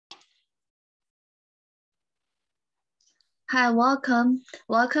Hi, welcome.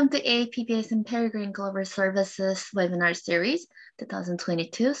 Welcome to AAPBS and Peregrine Global Services webinar series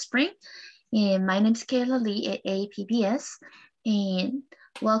 2022 spring. And my name is Kayla Lee at AAPBS. And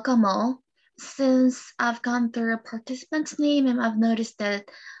welcome all. Since I've gone through a participant's name and I've noticed that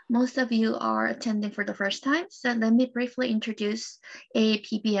most of you are attending for the first time, so let me briefly introduce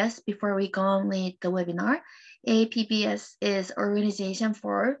AAPBS before we go on with the webinar. AAPBS is Organization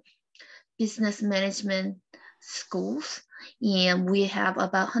for Business Management Schools, and we have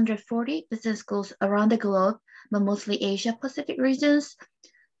about 140 business schools around the globe, but mostly Asia Pacific regions,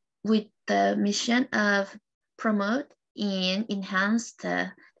 with the mission of promote and enhance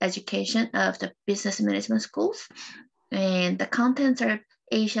the education of the business management schools. And the contents are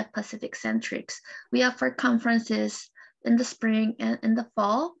Asia Pacific centric. We offer conferences in the spring and in the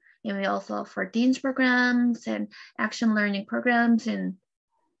fall, and we also offer Dean's programs and action learning programs and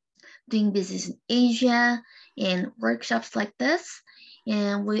doing business in Asia and workshops like this.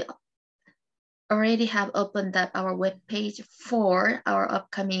 And we already have opened up our webpage for our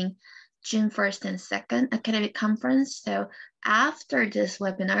upcoming June 1st and 2nd academic conference. So after this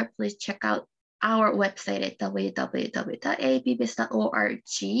webinar, please check out our website at www.aappbs.org.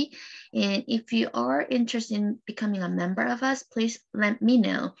 And if you are interested in becoming a member of us, please let me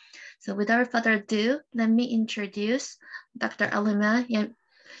know. So without further ado, let me introduce Dr. Alima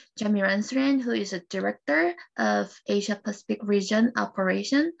Jamiransuran, who is a director of Asia Pacific Region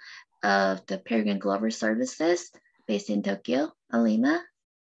Operation of the Peregrine Global Services based in Tokyo. Alima.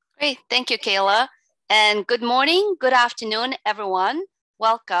 Great, thank you, Kayla. And good morning, good afternoon, everyone.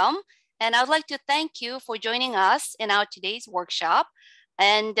 Welcome. And I'd like to thank you for joining us in our today's workshop.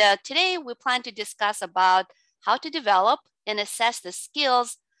 And today we plan to discuss about how to develop and assess the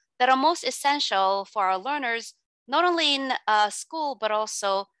skills that are most essential for our learners, not only in school, but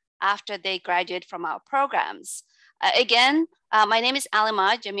also after they graduate from our programs. Again, my name is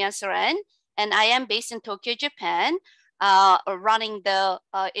Alima Jamiransuran, and I am based in Tokyo, Japan, running the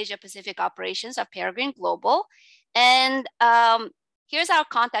Asia Pacific operations of Peregrine Global. And here's our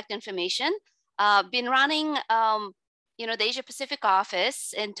contact information. Been running the Asia Pacific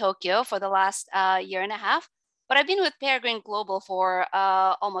office in Tokyo for the last year and a half, but I've been with Peregrine Global for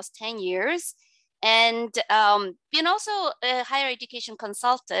almost 10 years. And been also a higher education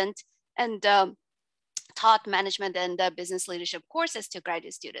consultant and taught management and business leadership courses to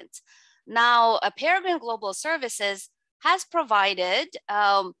graduate students. Now, Peregrine Global Services has provided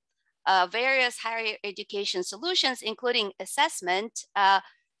various higher education solutions, including assessment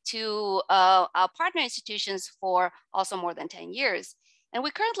to our partner institutions for also more than 10 years. And we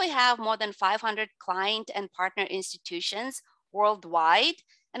currently have more than 500 client and partner institutions worldwide.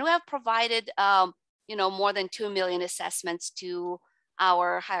 And we have provided, more than 2 million assessments to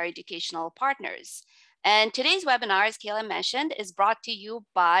our higher educational partners. And today's webinar, as Kayla mentioned, is brought to you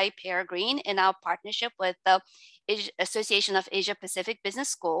by Peregrine in our partnership with the Association of Asia Pacific Business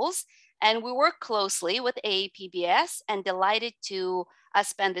Schools. And we work closely with AAPBS and delighted to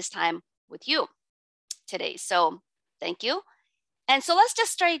spend this time with you today. So thank you. And so let's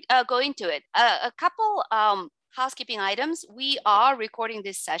just straight go into it. A couple housekeeping items. We are recording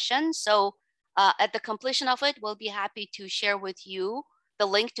this session. So at the completion of it, we'll be happy to share with you the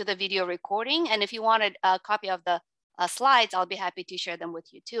link to the video recording. And if you wanted a copy of the slides, I'll be happy to share them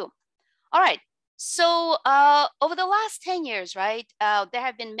with you too. All right. So over the last 10 years, right, there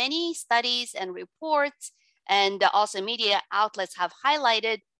have been many studies and reports, and also media outlets have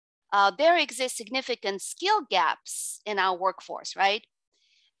highlighted there exist significant skill gaps in our workforce, right?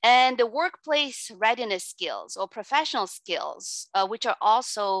 And the workplace readiness skills or professional skills, which are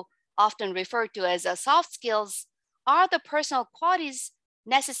also often referred to as soft skills, are the personal qualities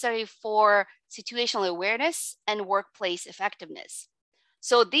necessary for situational awareness and workplace effectiveness.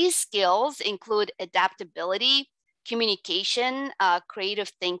 So these skills include adaptability, communication,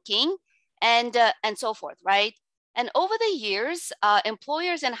 creative thinking, and so forth, right? And over the years,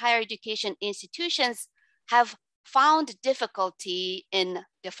 employers and higher education institutions have found difficulty in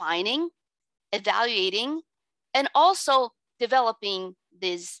defining, evaluating, and also developing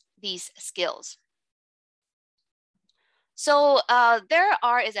these skills. So there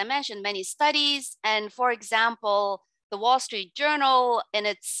are, as I mentioned, many studies. And for example, the Wall Street Journal in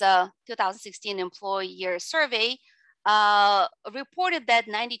its 2016 employee year survey reported that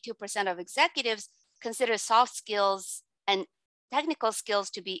 92% of executives consider soft skills and technical skills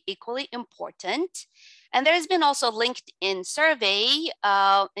to be equally important. And there's been also a LinkedIn survey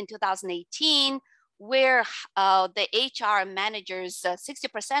in 2018 where the HR managers,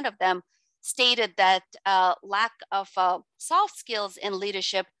 60% of them stated that lack of soft skills in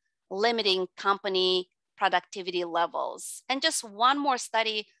leadership limiting company productivity levels. And just one more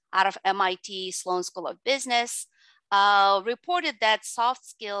study out of MIT Sloan School of Business reported that soft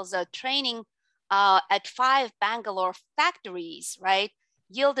skills training at 5 Bangalore factories, right,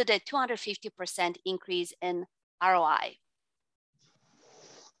 yielded a 250% increase in ROI.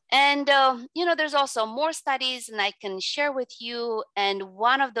 And, there's also more studies and I can share with you. And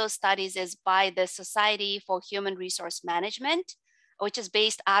one of those studies is by the Society for Human Resource Management, which is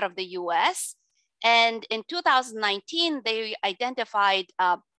based out of the US. And in 2019, they identified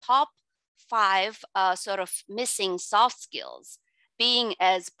top 5 sort of missing soft skills, being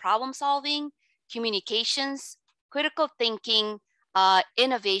as problem solving, communications, critical thinking,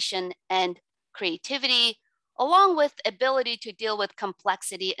 innovation, and creativity, along with ability to deal with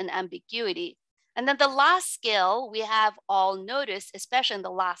complexity and ambiguity. And then the last skill we have all noticed, especially in the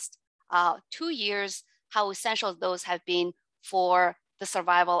last 2 years, how essential those have been for the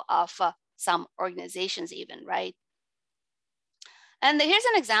survival of some organizations even, right? And here's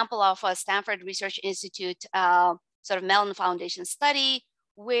an example of a Stanford Research Institute sort of Mellon Foundation study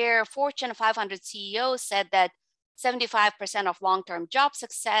where Fortune 500 CEOs said that 75% of long-term job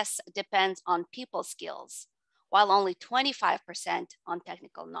success depends on people skills, while only 25% on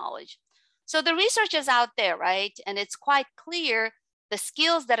technical knowledge. So the research is out there, right? And it's quite clear the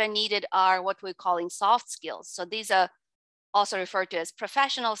skills that are needed are what we're calling soft skills. So these are also referred to as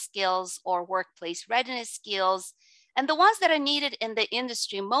professional skills or workplace readiness skills. And the ones that are needed in the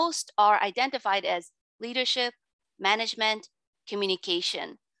industry most are identified as leadership, management,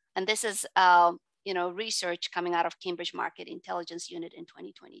 communication. And this is research coming out of Cambridge Market Intelligence Unit in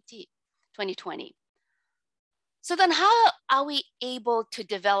 2020. So then how are we able to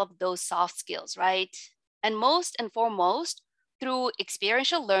develop those soft skills, right? And most and foremost, through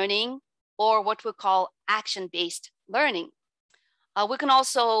experiential learning or what we call action-based learning. We can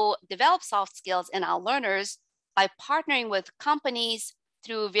also develop soft skills in our learners by partnering with companies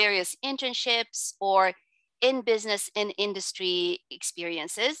through various internships or in business and industry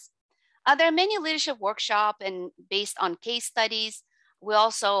experiences. There are many leadership workshops and based on case studies. We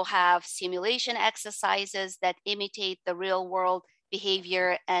also have simulation exercises that imitate the real world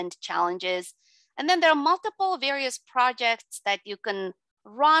behavior and challenges. And then there are multiple various projects that you can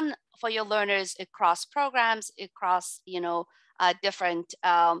run for your learners across programs, across different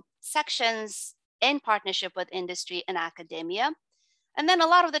sections in partnership with industry and academia. And then a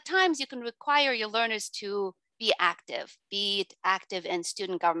lot of the times you can require your learners to be active, be it active in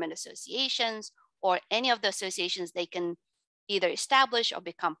student government associations or any of the associations they can either establish or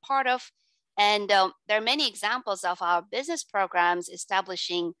become part of. And there are many examples of our business programs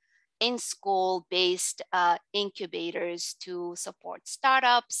establishing in-school-based incubators to support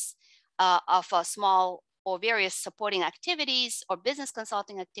startups of small or various supporting activities or business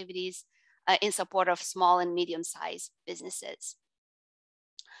consulting activities in support of small and medium-sized businesses.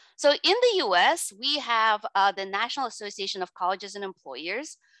 So in the US, we have the National Association of Colleges and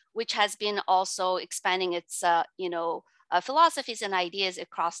Employers, which has been also expanding its philosophies and ideas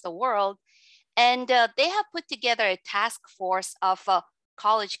across the world. And they have put together a task force of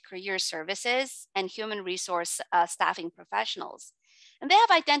college career services and human resource staffing professionals. And they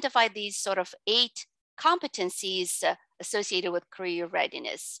have identified these sort of 8 competencies associated with career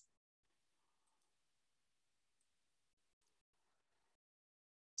readiness.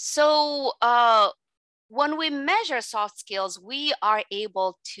 So when we measure soft skills, we are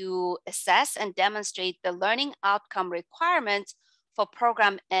able to assess and demonstrate the learning outcome requirements for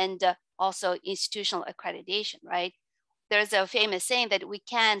program and also institutional accreditation, right? There's a famous saying that we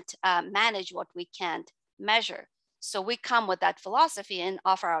can't manage what we can't measure. So we come with that philosophy and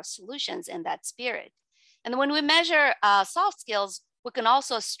offer our solutions in that spirit. And when we measure soft skills, we can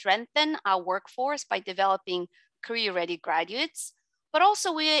also strengthen our workforce by developing career-ready graduates, but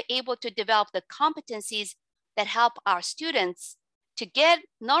also we are able to develop the competencies that help our students to get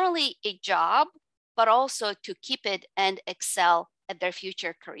not only a job, but also to keep it and excel at their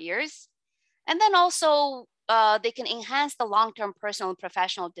future careers. And then also they can enhance the long-term personal and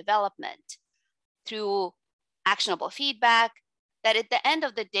professional development through actionable feedback that at the end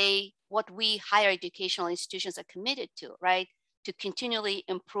of the day, what we higher educational institutions are committed to, right? To continually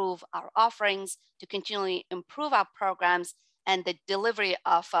improve our offerings, to continually improve our programs and the delivery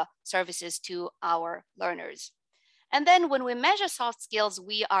of services to our learners. And then when we measure soft skills,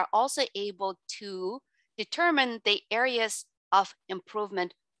 we are also able to determine the areas of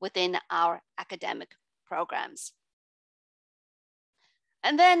improvement within our academic programs.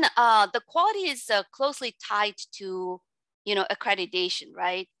 And then the quality is closely tied to accreditation,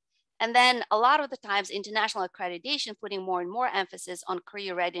 right? And then a lot of the times international accreditation putting more and more emphasis on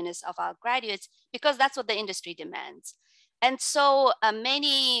career readiness of our graduates because that's what the industry demands. And so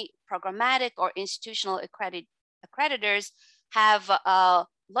many programmatic or institutional accreditors have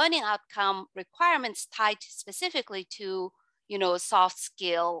learning outcome requirements tied specifically to, soft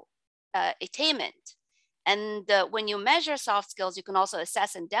skill attainment. And when you measure soft skills, you can also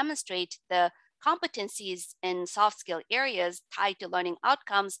assess and demonstrate the competencies in soft skill areas tied to learning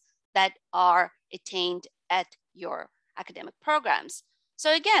outcomes that are attained at your academic programs.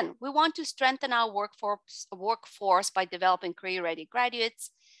 So again, we want to strengthen our workforce by developing career-ready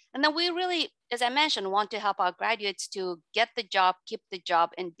graduates. And then we really, as I mentioned, want to help our graduates to get the job, keep the job,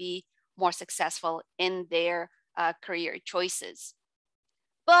 and be more successful in their career choices.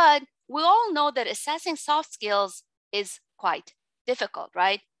 But we all know that assessing soft skills is quite difficult,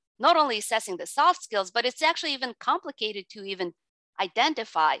 right? Not only assessing the soft skills, but it's actually even complicated to even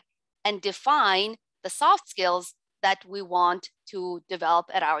identify and define the soft skills that we want to develop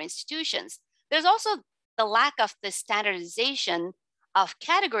at our institutions. There's also the lack of the standardization of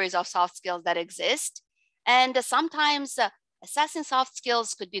categories of soft skills that exist. And sometimes assessing soft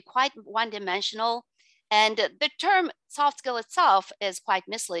skills could be quite one-dimensional. And the term soft skill itself is quite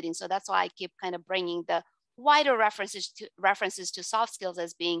misleading. So that's why I keep kind of bringing the wider references to soft skills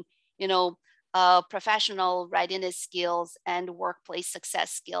as being, professional readiness skills and workplace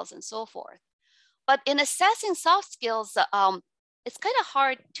success skills and so forth. But in assessing soft skills, it's kind of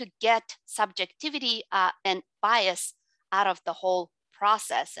hard to get subjectivity and bias out of the whole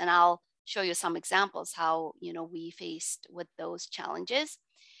process. And I'll show you some examples how, we faced with those challenges.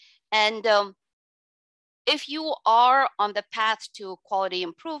 And if you are on the path to quality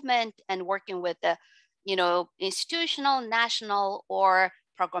improvement and working with the, institutional, national, or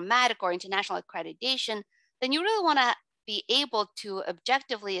programmatic or international accreditation, then you really want to be able to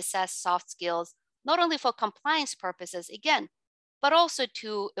objectively assess soft skills, not only for compliance purposes, again, but also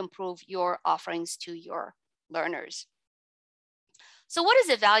to improve your offerings to your learners. So what is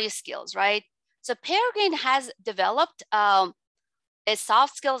EvaluSkills, right? So Peregrine has developed a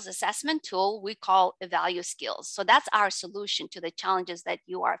soft skills assessment tool we call EvaluSkills. So that's our solution to the challenges that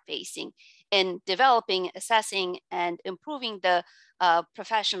you are facing in developing, assessing, and improving the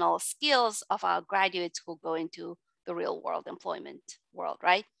professional skills of our graduates who go into the real world employment world,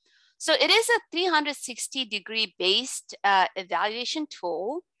 right? So it is a 360-degree based evaluation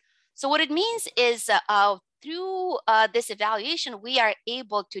tool. So what it means is through this evaluation, we are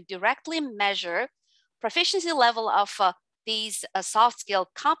able to directly measure proficiency level of these soft skill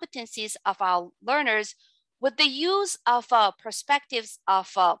competencies of our learners with the use of perspectives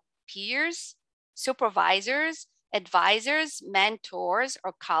of peers, supervisors, advisors, mentors,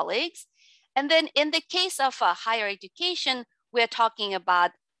 or colleagues. And then in the case of higher education, we're talking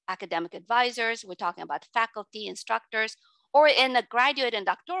about academic advisors, we're talking about faculty, instructors, or in the graduate and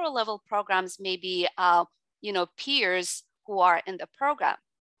doctoral level programs, maybe peers who are in the program.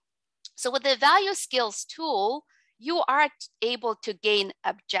 So with the EvaluSkills tool, you are able to gain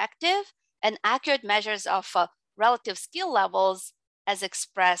objective and accurate measures of relative skill levels as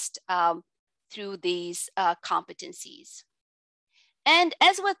expressed through these competencies. And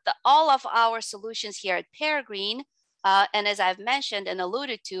as with all of our solutions here at Peregrine, and as I've mentioned and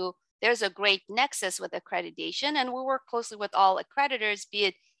alluded to, there's a great nexus with accreditation, and we work closely with all accreditors, be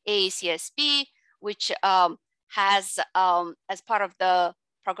it AAPBS3, which has, as part of the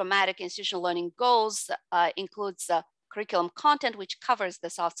programmatic institutional learning goals, includes curriculum content, which covers the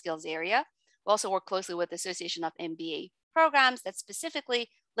soft skills area. We also work closely with the Association of MBA Programs that specifically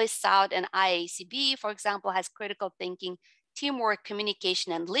lists out, and IACB, for example, has critical thinking, teamwork,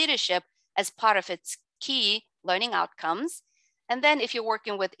 communication, and leadership as part of its key learning outcomes. And then if you're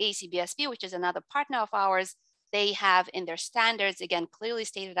working with AAPBS3, which is another partner of ours, they have in their standards, again, clearly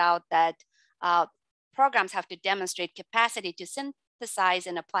stated out that programs have to demonstrate capacity to synthesize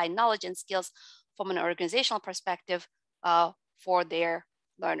and apply knowledge and skills from an organizational perspective for their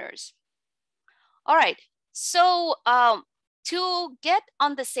learners. All right, so to get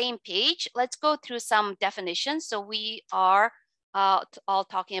on the same page, let's go through some definitions. So we are all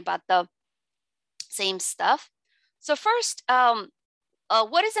talking about the same stuff. So first,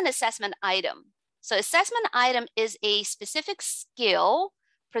 what is an assessment item? So assessment item is a specific skill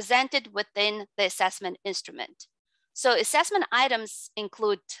presented within the assessment instrument. So assessment items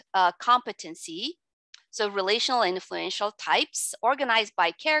include competency, so relational and influential types, organized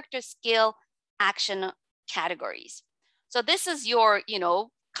by character, skill, action categories. So this is your,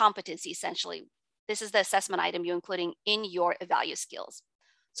 competency essentially. This is the assessment item you're including in your EvaluSkills.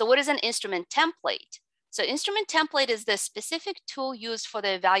 So what is an instrument template? So instrument template is the specific tool used for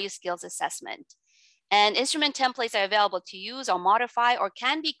the EvaluSkills assessment. And instrument templates are available to use or modify or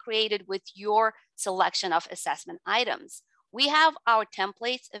can be created with your selection of assessment items. We have our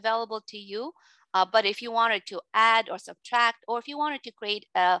templates available to you, but if you wanted to add or subtract, or if you wanted to create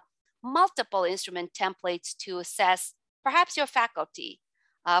multiple instrument templates to assess perhaps your faculty,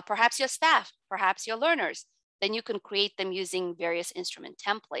 perhaps your staff, perhaps your learners, then you can create them using various instrument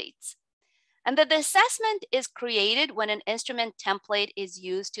templates. And the assessment is created when an instrument template is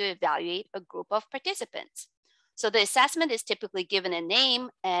used to evaluate a group of participants. So the assessment is typically given a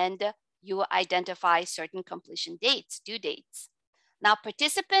name and you identify certain completion dates, due dates. Now,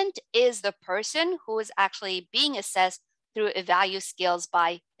 participant is the person who is actually being assessed through EvaluSkills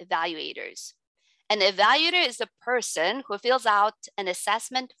by evaluators. An evaluator is the person who fills out an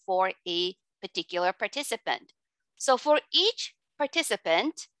assessment for a particular participant. So for each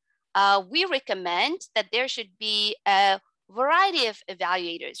participant, we recommend that there should be a variety of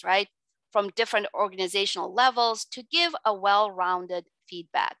evaluators, right, from different organizational levels to give a well-rounded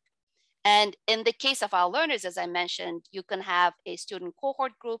feedback. And in the case of our learners, as I mentioned, you can have a student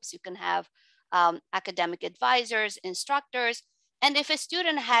cohort groups, you can have academic advisors, instructors, and if a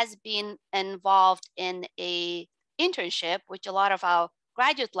student has been involved in an internship, which a lot of our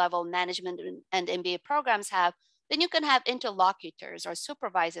graduate level management and MBA programs have, then you can have interlocutors or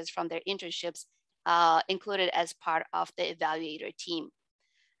supervisors from their internships included as part of the evaluator team.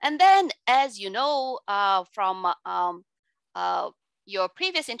 And then, as you know from your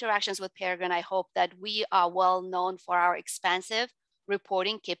previous interactions with Peregrine, I hope that we are well known for our expansive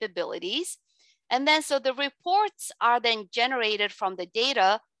reporting capabilities. And then, so the reports are then generated from the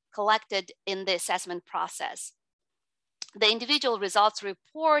data collected in the assessment process. The individual results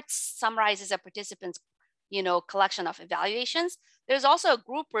report summarizes a participant's collection of evaluations. There's also a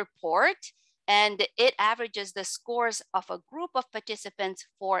group report, and it averages the scores of a group of participants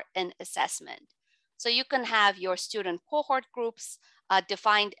for an assessment. So you can have your student cohort groups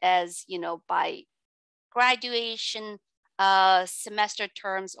defined as, by graduation, semester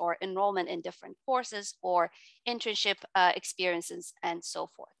terms, or enrollment in different courses, or internship experiences, and so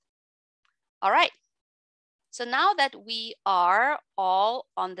forth. All right. So now that we are all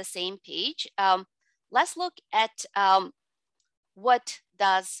on the same page, let's look at what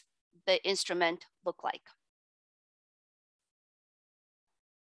does the instrument look like.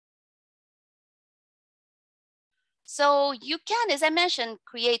 So you can, as I mentioned,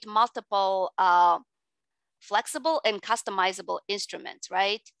 create multiple flexible and customizable instruments,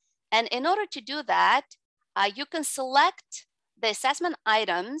 right? And in order to do that, you can select the assessment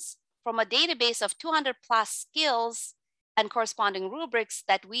items from a database of 200 plus skills and corresponding rubrics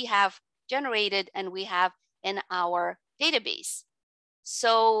that we have generated and we have in our database.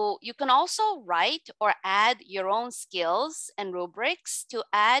 So you can also write or add your own skills and rubrics to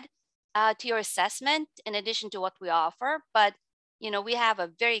add to your assessment in addition to what we offer. But we have a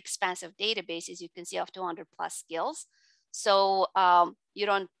very expansive database, as you can see, of 200 plus skills. So you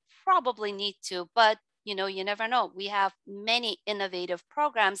don't probably need to, but you never know. We have many innovative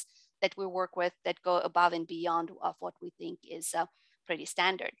programs that we work with that go above and beyond of what we think is pretty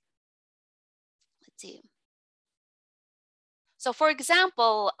standard. Let's see. So for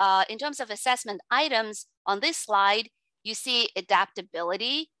example, in terms of assessment items on this slide, you see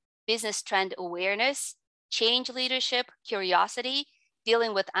adaptability, business trend awareness, change leadership, curiosity,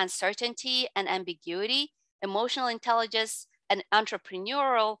 dealing with uncertainty and ambiguity, emotional intelligence, and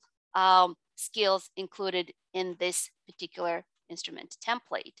entrepreneurial skills included in this particular instrument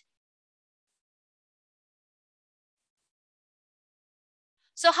template.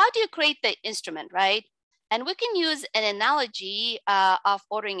 So how do you create the instrument, right? And we can use an analogy of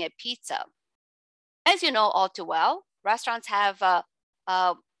ordering a pizza. As you know all too well, restaurants have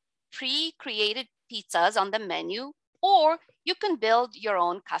pre-created pizzas on the menu, or you can build your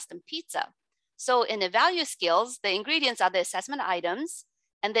own custom pizza. So in EvaluSkills, the ingredients are the assessment items,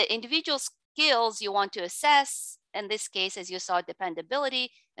 and the individual skills you want to assess, in this case, as you saw, dependability,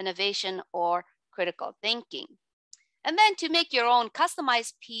 innovation, or critical thinking. And then to make your own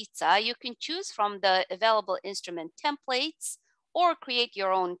customized pizza, you can choose from the available instrument templates or create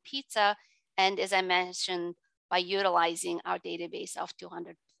your own pizza. And as I mentioned, by utilizing our database of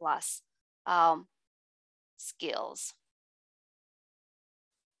 200 plus skills.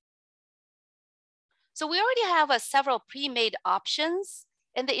 So we already have several pre-made options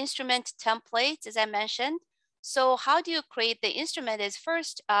in the instrument templates, as I mentioned. So how do you create the instrument is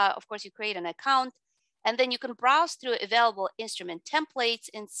first, of course, you create an account, and then you can browse through available instrument templates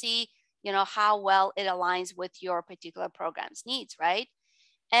and see, how well it aligns with your particular program's needs, right?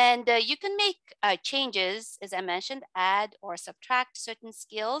 And you can make changes, as I mentioned, add or subtract certain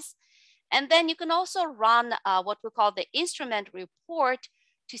skills. And then you can also run what we call the instrument report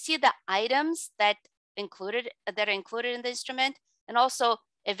to see the items that are included in the instrument, and also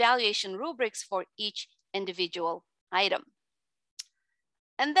evaluation rubrics for each individual item.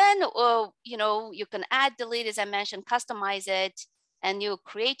 And then, you can add, delete, as I mentioned, customize it, and you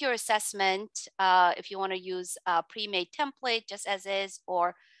create your assessment if you want to use a pre-made template just as is,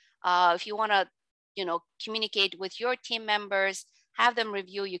 or if you want to, communicate with your team members, have them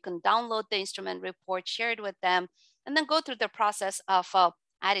review, you can download the instrument report, share it with them, and then go through the process of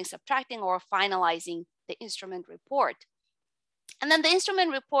adding, subtracting, or finalizing the instrument report. And then the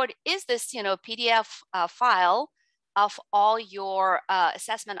instrument report is this, PDF file of all your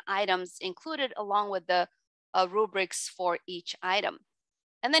assessment items included, along with the rubrics for each item.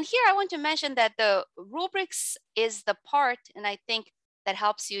 And then here I want to mention that the rubrics is the part, and I think that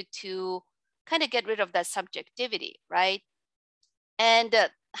helps you to kind of get rid of that subjectivity, right? And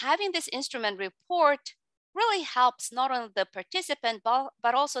having this instrument report really helps not only the participant,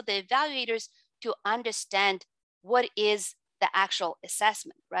 but also the evaluators to understand what is the actual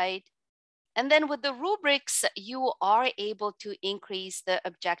assessment, right? And then with the rubrics, you are able to increase the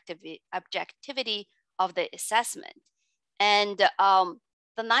objectivity of the assessment. And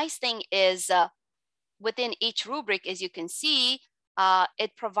the nice thing is within each rubric, as you can see,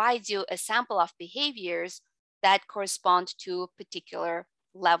 it provides you a sample of behaviors that correspond to a particular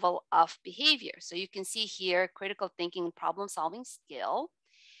level of behavior. So you can see here, critical thinking and problem solving skill.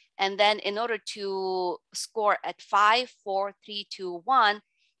 And then in order to score at 5, 4, 3, 2, 1,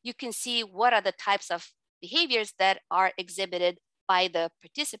 you can see what are the types of behaviors that are exhibited by the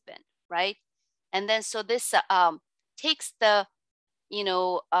participant, right? And then so this takes the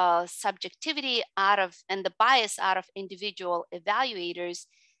subjectivity out of, and the bias out of individual evaluators.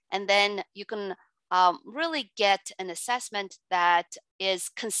 And then you can really get an assessment that is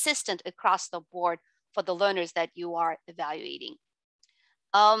consistent across the board for the learners that you are evaluating.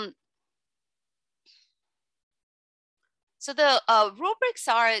 So the rubrics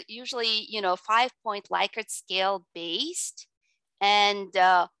are usually, 5-point Likert scale based, and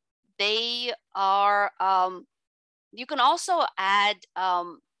they are, you can also add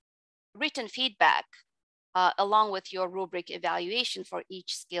written feedback along with your rubric evaluation for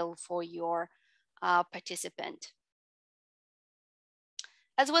each skill for your participant.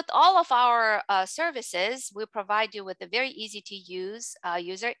 As with all of our services, we provide you with a very easy to use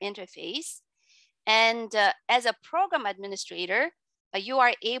user interface. And as a program administrator, you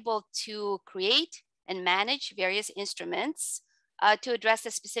are able to create and manage various instruments to address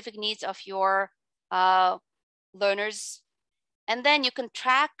the specific needs of your learners. And then you can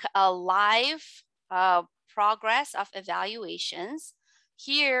track a live progress of evaluations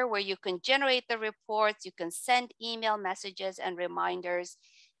here, where you can generate the reports, you can send email messages and reminders,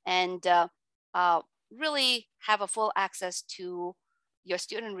 and really have a full access to your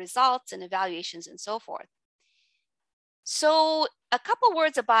student results and evaluations and so forth. So a couple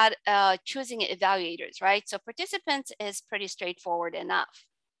words about choosing evaluators, right? So participants is pretty straightforward enough.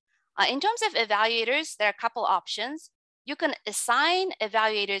 In terms of evaluators, there are a couple options. You can assign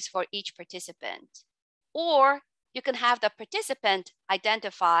evaluators for each participant, or you can have the participant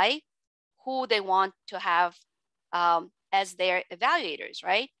identify who they want to have as their evaluators,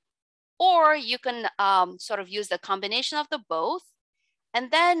 right? Or you can sort of use the combination of the both. And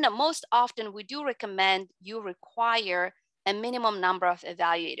then most often we do recommend you require a minimum number of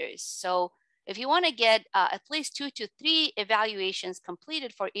evaluators. So if you want to get at least 2 to 3 evaluations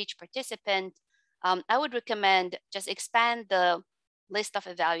completed for each participant, I would recommend just expand the list of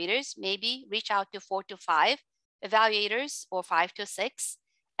evaluators, maybe reach out to 4 to 5 evaluators or 5 to 6.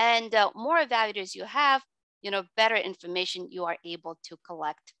 And more evaluators you have, better information you are able to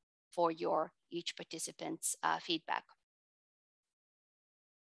collect for your each participant's feedback.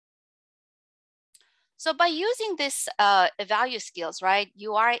 So by using this EvaluSkills, right,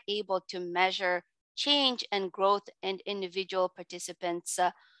 you are able to measure change and growth in individual participants'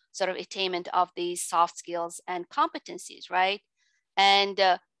 sort of attainment of these soft skills and competencies, right? And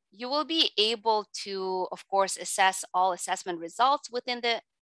you will be able to, of course, assess all assessment results within the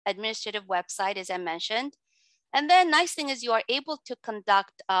administrative website, as I mentioned. And then nice thing is you are able to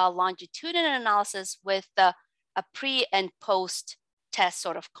conduct longitudinal analysis with a pre and post test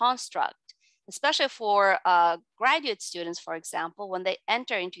sort of construct. Especially for graduate students, for example, when they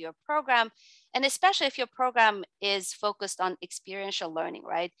enter into your program, and especially if your program is focused on experiential learning,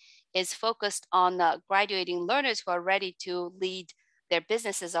 right, is focused on graduating learners who are ready to lead their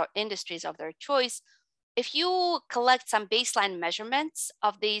businesses or industries of their choice, if you collect some baseline measurements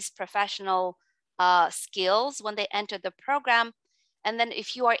of these professional skills when they enter the program, and then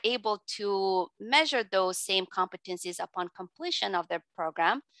if you are able to measure those same competencies upon completion of their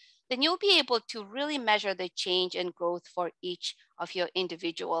program, then you'll be able to really measure the change and growth for each of your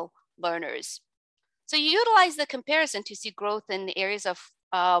individual learners. So you utilize the comparison to see growth in the areas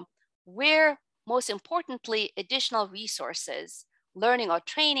of where, most importantly, additional resources, learning or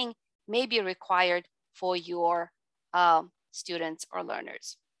training may be required for your students or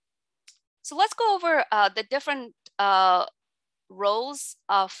learners. So let's go over the different roles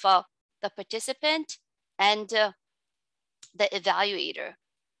of the participant and the evaluator.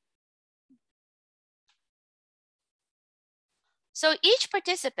 So each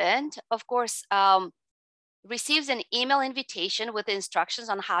participant, of course, receives an email invitation with instructions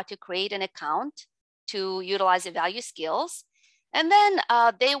on how to create an account to utilize EvaluSkills. And then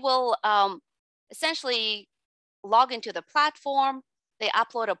they will essentially log into the platform. They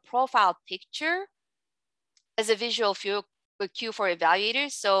upload a profile picture as a visual cue for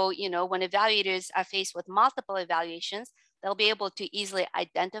evaluators. So, you know, when evaluators are faced with multiple evaluations, they'll be able to easily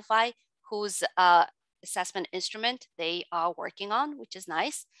identify whose assessment instrument they are working on, which is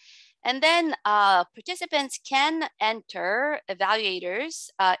nice. And then participants can enter evaluators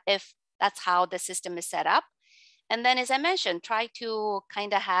if that's how the system is set up. And then, as I mentioned, try to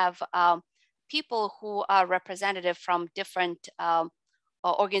kind of have people who are representative from different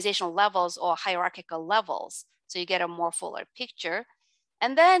organizational levels or hierarchical levels. So you get a more fuller picture.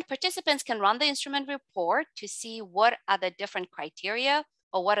 And then participants can run the instrument report to see what are the different criteria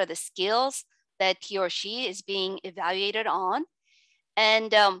or what are the skills that he or she is being evaluated on.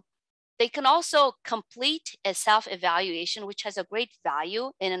 And they can also complete a self-evaluation, which has a great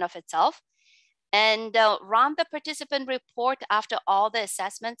value in and of itself, and run the participant report after all the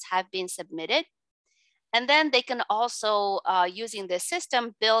assessments have been submitted. And then they can also, using the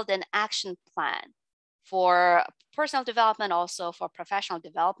system, build an action plan for personal development, also for professional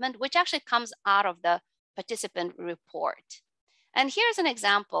development, which actually comes out of the participant report. And here's an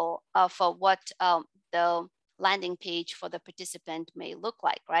example of what the landing page for the participant may look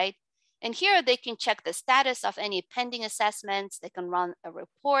like, right? And here they can check the status of any pending assessments. They can run a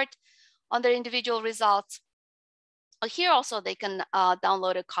report on their individual results. Here also they can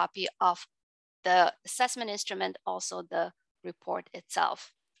download a copy of the assessment instrument, also the report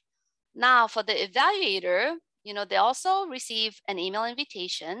itself. Now for the evaluator, you know, they also receive an email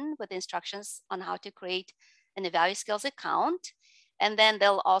invitation with instructions on how to create an EvaluSkills account. And then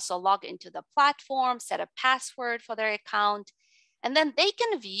they'll also log into the platform, set a password for their account. And then they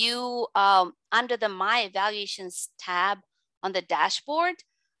can view under the My Evaluations tab on the dashboard,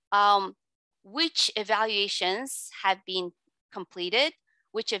 which evaluations have been completed,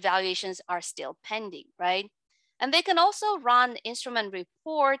 which evaluations are still pending, right? And they can also run instrument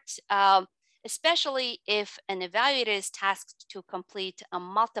reports, especially if an evaluator is tasked to complete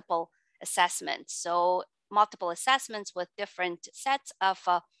multiple assessments. So multiple assessments with different sets of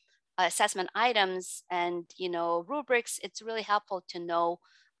assessment items and, you know, rubrics. It's really helpful to know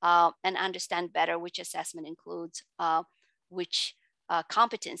and understand better which assessment includes which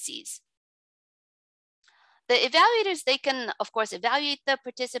competencies. The evaluators, they can, of course, evaluate the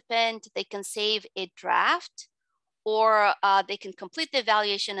participant. They can save a draft, or they can complete the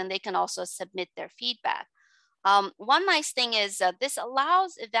evaluation, and they can also submit their feedback. One nice thing is this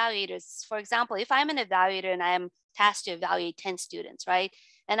allows evaluators, for example, if I'm an evaluator and I am tasked to evaluate 10 students, right?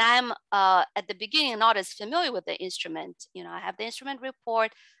 And I'm at the beginning not as familiar with the instrument. You know, I have the instrument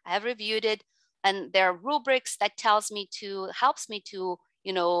report, I have reviewed it, and there are rubrics that helps me to,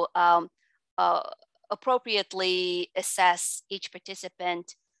 you know, appropriately assess each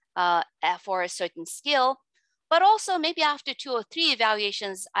participant for a certain skill. But also maybe after 2 or 3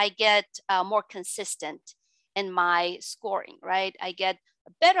 evaluations, I get more consistent in my scoring, right? I get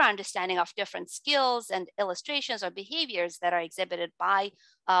a better understanding of different skills and illustrations or behaviors that are exhibited by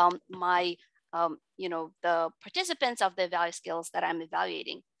you know, the participants of the EvaluSkills that I'm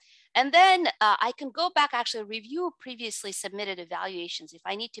evaluating. And then I can go back, actually review previously submitted evaluations. If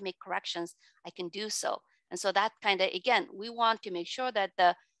I need to make corrections, I can do so. And so that kind of, again, we want to make sure that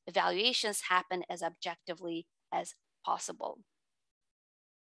the evaluations happen as objectively as possible.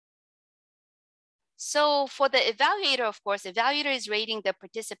 So for the evaluator, of course, evaluator is rating the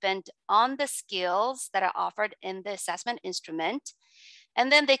participant on the skills that are offered in the assessment instrument.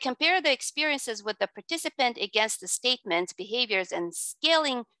 And then they compare the experiences with the participant against the statements, behaviors, and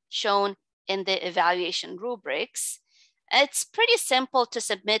scaling shown in the evaluation rubrics. It's pretty simple to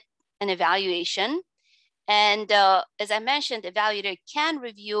submit an evaluation. And as I mentioned, evaluator can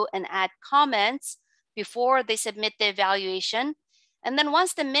review and add comments before they submit the evaluation. And then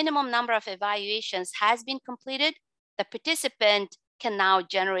once the minimum number of evaluations has been completed, the participant can now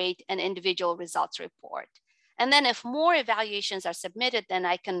generate an individual results report. And then if more evaluations are submitted, then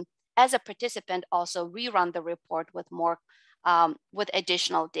I can, as a participant, also rerun the report with more, with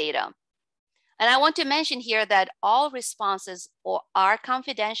additional data. And I want to mention here that all responses are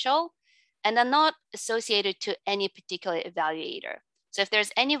confidential and are not associated to any particular evaluator. So if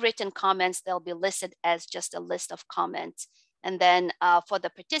there's any written comments, they'll be listed as just a list of comments. And then for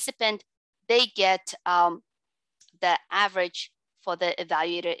the participant, they get the average for the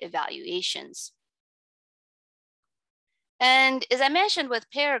evaluator evaluations. And as I mentioned with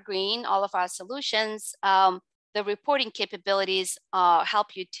Peregrine, all of our solutions, the reporting capabilities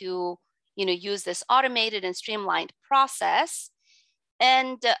help you to use this automated and streamlined process.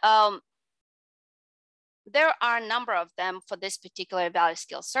 And there are a number of them for this particular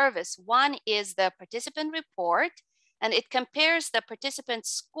EvaluSkills service. One is the participant report, and it compares the participant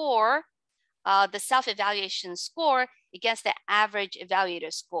score, the self-evaluation score, against the average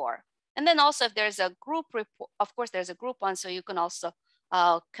evaluator score. And then also if there's a group report, of course there's a group one, so you can also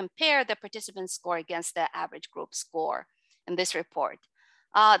compare the participant score against the average group score in this report.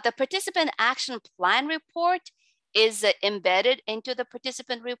 The participant action plan report is embedded into the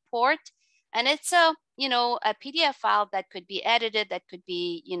participant report, and it's a PDF file that could be edited, that could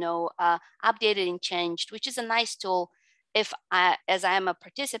be updated and changed, which is a nice tool if I, as I am a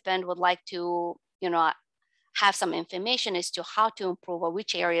participant, would like to have some information as to how to improve or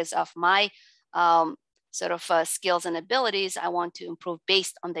which areas of my skills and abilities I want to improve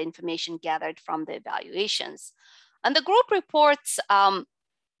based on the information gathered from the evaluations. And the group reports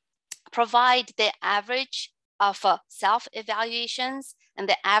provide the average of self-evaluations and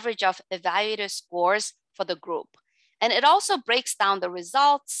the average of evaluator scores for the group. And it also breaks down the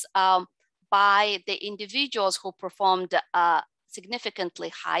results by the individuals who performed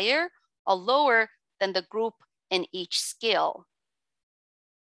significantly higher or lower than the group in each skill.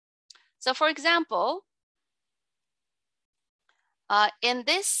 So for example, in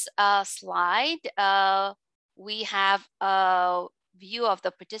this slide, we have a view of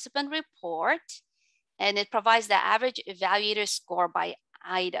the participant report, and it provides the average evaluator score by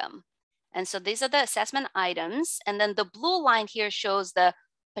item. And so these are the assessment items. And then the blue line here shows the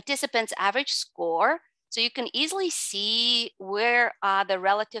participant's average score. So you can easily see where are the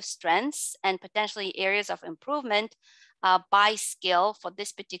relative strengths and potentially areas of improvement by skill for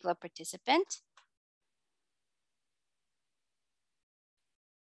this particular participant.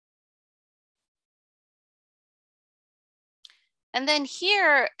 And then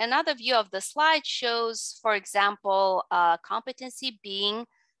here, another view of the slide shows, for example, competency being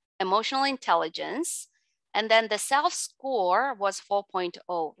emotional intelligence. And then the self-score was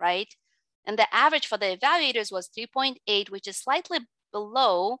 4.0, right? And the average for the evaluators was 3.8, which is slightly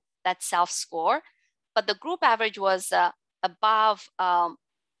below that self-score. But the group average was above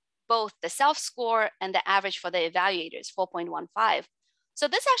both the self-score and the average for the evaluators, 4.15. So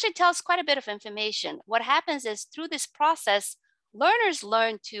this actually tells quite a bit of information. What happens is through this process, learners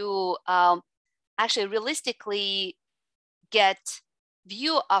learn to actually realistically get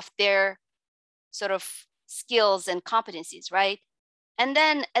view of their sort of skills and competencies, right? And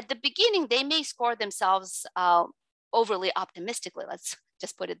then at the beginning, they may score themselves overly optimistically, let's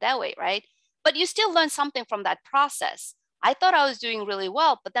just put it that way, right? But you still learn something from that process. I thought I was doing really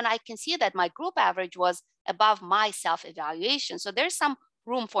well, but then I can see that my group average was above my self-evaluation. So there's some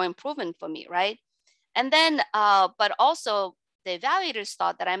room for improvement for me, right? And then, but also the evaluators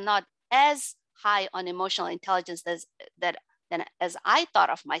thought that I'm not as high on emotional intelligence as I thought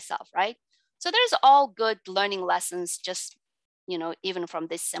of myself, right? So there's all good learning lessons, just, even from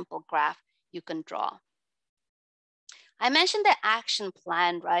this simple graph you can draw. I mentioned the action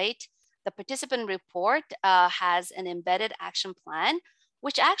plan, right? The participant report has an embedded action plan,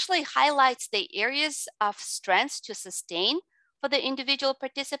 which actually highlights the areas of strengths to sustain for the individual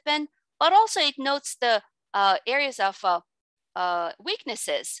participant, but also it notes the areas of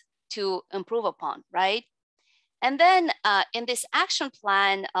weaknesses to improve upon, right? And then in this action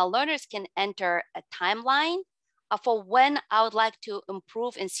plan, learners can enter a timeline for when I would like to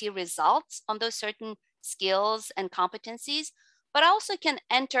improve and see results on those certain skills and competencies, but also can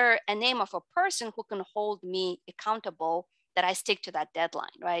enter a name of a person who can hold me accountable that I stick to that deadline,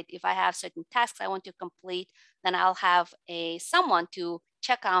 right? If I have certain tasks I want to complete, then I'll have someone to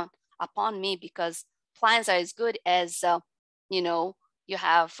check out upon me, because plans are as good as, you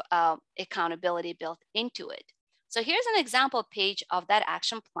have accountability built into it. So here's an example page of that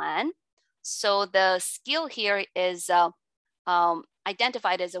action plan. So the skill here is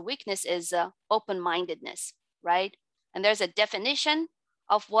identified as a weakness is open-mindedness, right? And there's a definition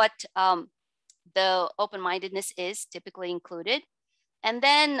of what the open-mindedness is typically included. And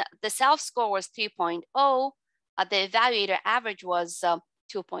then the self-score was 3.0. The evaluator average was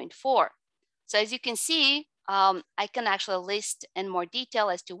 2.4. So as you can see, I can actually list in more detail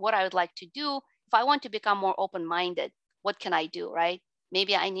as to what I would like to do. If I want to become more open-minded, what can I do, right?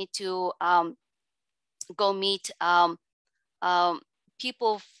 Maybe I need to go meet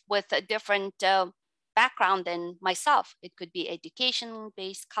people with a different background than myself. It could be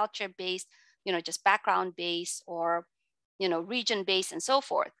education-based, culture-based, just background-based, or region-based, and so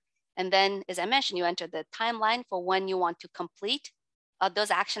forth. And then, as I mentioned, you enter the timeline for when you want to complete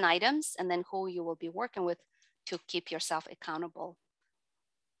those action items, and then who you will be working with to keep yourself accountable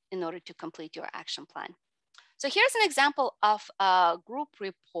in order to complete your action plan. So here's an example of group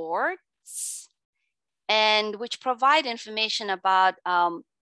reports, and which provide information about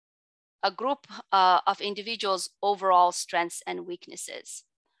a group of individuals' overall strengths and weaknesses.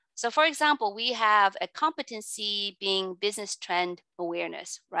 So for example, we have a competency being business trend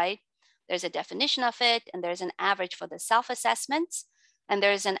awareness, right? There's a definition of it, and there's an average for the self-assessments, and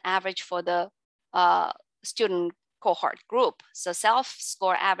there's an average for the student cohort group. So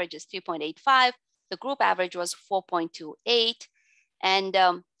self-score average is 3.85. The group average was 4.28.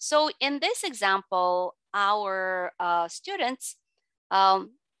 And so in this example, our students,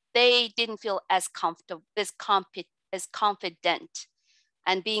 they didn't feel as comfortable, as confident,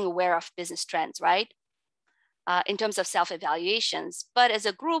 and being aware of business trends, right? In terms of self-evaluations. But as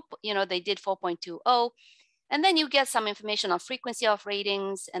a group, they did 4.20. And then you get some information on frequency of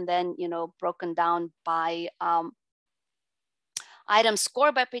ratings, and then, broken down by items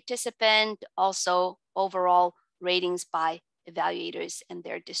scored by participant, also overall ratings by evaluators and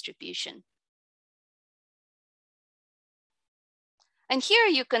their distribution. And here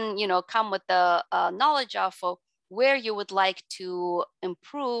you can, come with the knowledge of where you would like to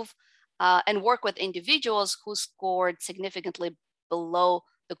improve and work with individuals who scored significantly below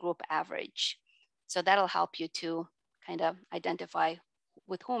the group average. So that'll help you to kind of identify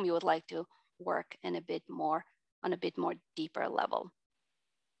with whom you would like to work in on a bit more deeper level.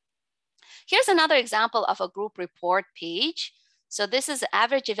 Here's another example of a group report page. So this is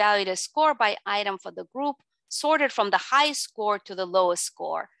average evaluator score by item for the group, sorted from the highest score to the lowest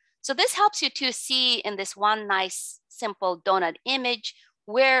score. So this helps you to see in this one nice, simple donut image,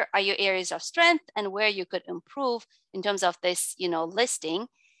 where are your areas of strength and where you could improve in terms of this, listing.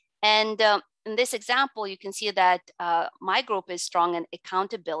 And in this example, you can see that my group is strong in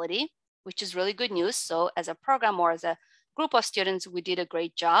accountability, which is really good news. So as a program or as a group of students, we did a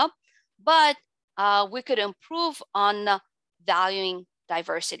great job, but we could improve on valuing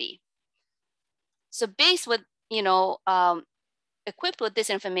diversity. So based with, equipped with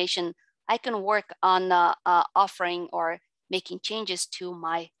this information, I can work on offering or making changes to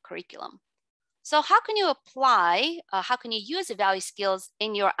my curriculum. So how can you apply, how can you use EvaluSkills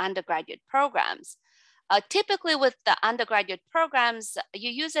in your undergraduate programs? Typically with the undergraduate programs, you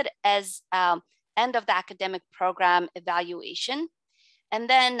use it as end of the academic program evaluation. And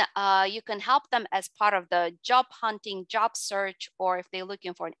then you can help them as part of the job hunting, job search, or if they're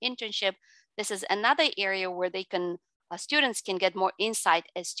looking for an internship, this is another area where they can, students can get more insight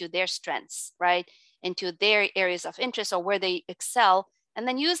as to their strengths, right? Into their areas of interest or where they excel, and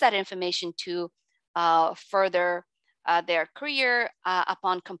then use that information to further their career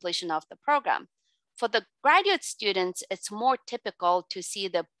upon completion of the program. For the graduate students, it's more typical to see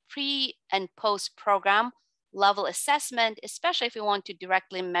the pre and post program level assessment, especially if you want to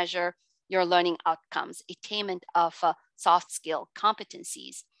directly measure your learning outcomes, attainment of soft skill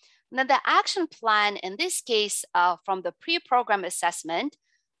competencies. And then the action plan, in this case, from the pre-program assessment,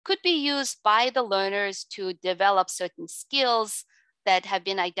 could be used by the learners to develop certain skills that have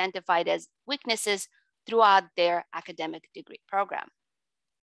been identified as weaknesses throughout their academic degree program.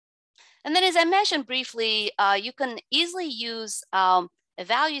 And then, as I mentioned briefly, you can easily use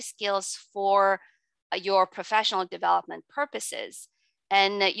EvaluSkills for your professional development purposes.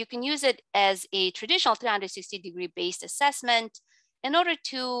 And you can use it as a traditional 360-degree based assessment in order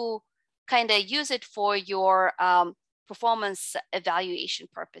to kind of use it for your performance evaluation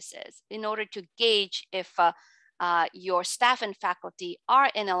purposes, in order to gauge if your staff and faculty are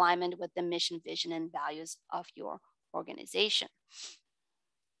in alignment with the mission, vision, and values of your organization.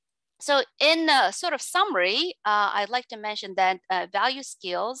 So in sort of summary, I'd like to mention that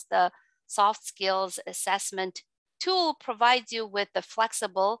EvaluSkills, the soft skills assessment tool, provides you with the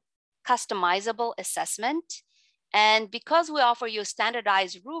flexible, customizable assessment. And because we offer you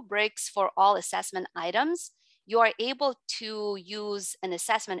standardized rubrics for all assessment items, you are able to use an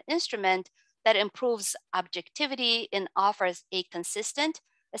assessment instrument that improves objectivity and offers a consistent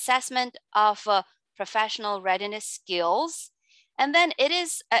assessment of professional readiness skills. And then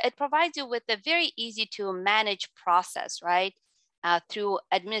it provides you with a very easy to manage process, right? Through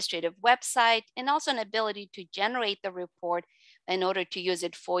administrative website, and also an ability to generate the report in order to use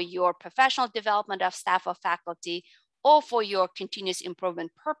it for your professional development of staff or faculty, or for your continuous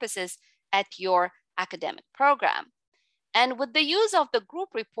improvement purposes at your academic program. And with the use of the group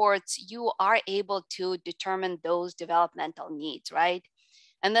reports, you are able to determine those developmental needs, right?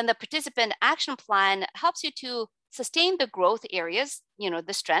 And then the participant action plan helps you to sustain the growth areas,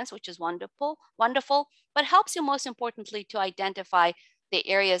 the strengths, which is wonderful, but helps you most importantly to identify the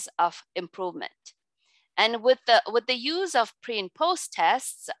areas of improvement. And with the use of pre and post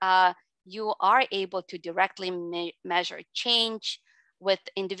tests, you are able to directly measure change with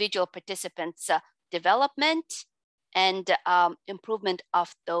individual participants' development and improvement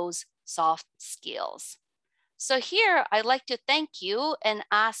of those soft skills. So here, I'd like to thank you and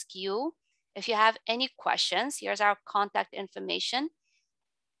ask you if you have any questions. Here's our contact information.